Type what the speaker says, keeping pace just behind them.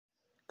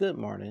Good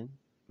morning.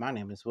 My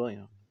name is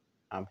William.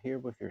 I'm here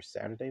with your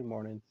Saturday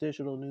morning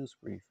digital news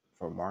brief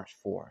for March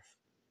 4th.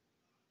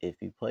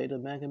 If you play the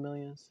Mega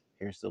Millions,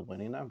 here's the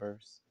winning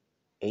numbers: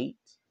 8,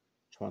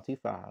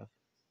 25,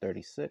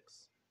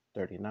 36,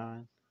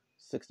 39,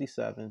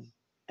 67,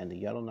 and the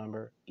yellow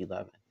number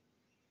 11.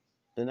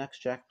 The next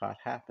jackpot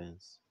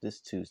happens this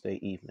Tuesday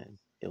evening.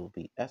 It will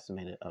be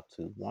estimated up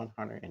to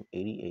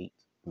 $188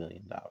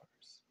 million.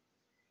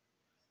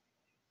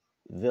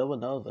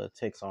 Villanova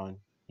takes on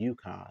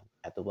UConn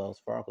at the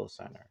Wells Fargo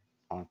Center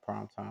on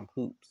Primetime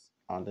Hoops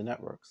on the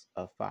networks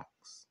of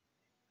Fox.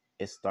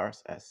 It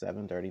starts at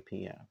 7:30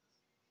 p.m.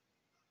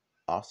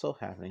 Also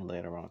happening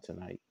later on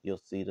tonight, you'll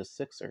see the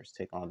Sixers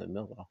take on the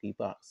Milwaukee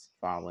Bucks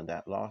following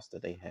that loss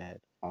that they had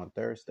on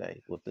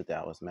Thursday with the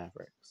Dallas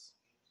Mavericks.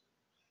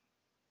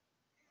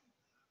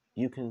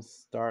 You can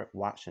start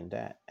watching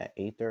that at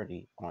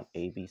 8:30 on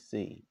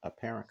ABC, a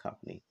parent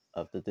company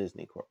of the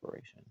Disney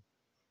Corporation.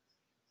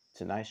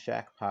 Tonight's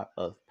jackpot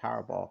of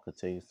Powerball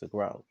continues to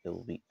grow. It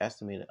will be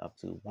estimated up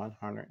to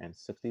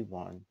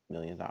 $161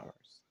 million.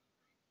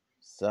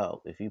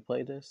 So, if you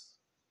play this,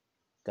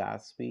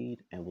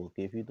 Godspeed, and we'll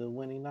give you the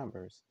winning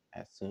numbers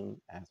as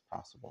soon as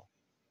possible.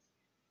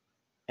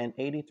 An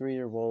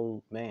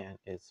 83-year-old man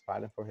is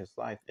fighting for his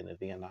life in the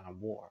Vietnam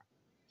War.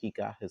 He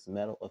got his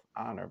Medal of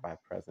Honor by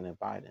President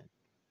Biden.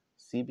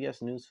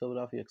 CBS News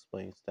Philadelphia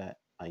explains that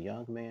a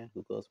young man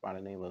who goes by the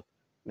name of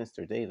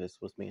Mr. Davis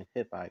was being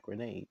hit by a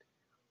grenade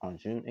on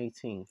June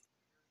 18,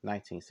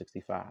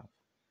 1965.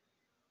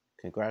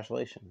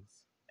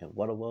 Congratulations, and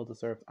what a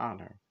well-deserved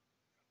honor.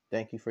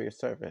 Thank you for your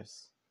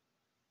service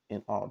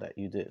in all that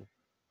you do.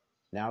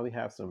 Now we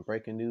have some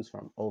breaking news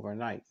from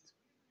overnight.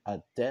 A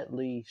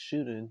deadly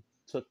shooting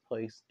took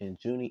place in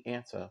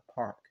Juniata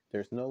Park.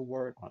 There's no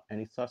word on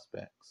any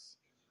suspects.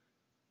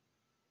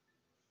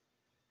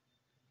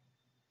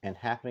 And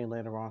happening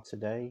later on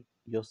today,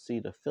 you'll see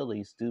the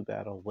Phillies do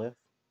battle with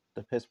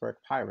the Pittsburgh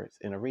Pirates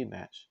in a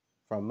rematch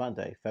from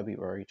Monday,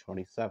 February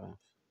 27th.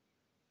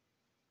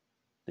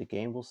 The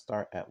game will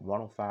start at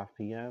 1:05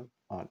 p.m.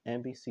 on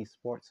NBC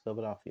Sports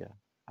Philadelphia,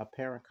 a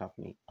parent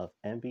company of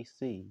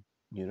NBC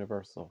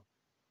Universal.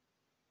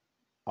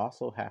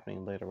 Also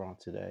happening later on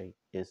today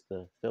is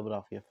the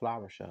Philadelphia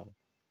Flower Show.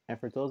 And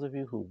for those of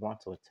you who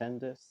want to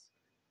attend this,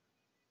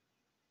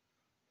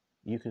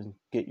 you can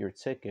get your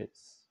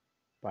tickets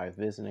by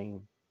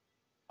visiting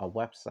a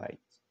website,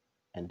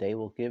 and they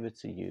will give it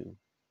to you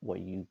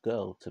when you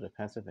go to the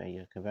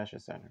Pennsylvania Convention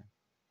Center.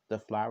 The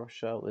Flower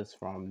Show is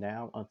from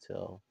now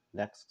until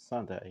next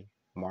Sunday,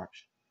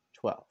 March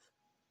 12th.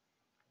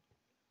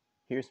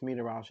 Here's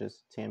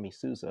meteorologist Tammy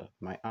Souza,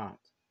 my aunt,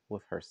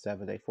 with her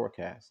 7-day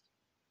forecast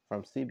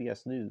from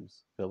CBS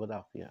News,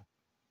 Philadelphia.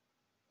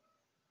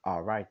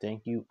 All right,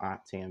 thank you,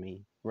 Aunt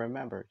Tammy.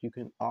 Remember, you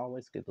can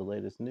always get the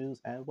latest news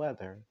and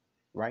weather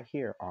right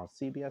here on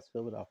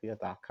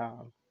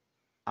CBSPhiladelphia.com.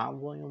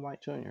 I'm William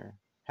White Jr.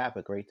 Have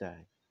a great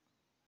day.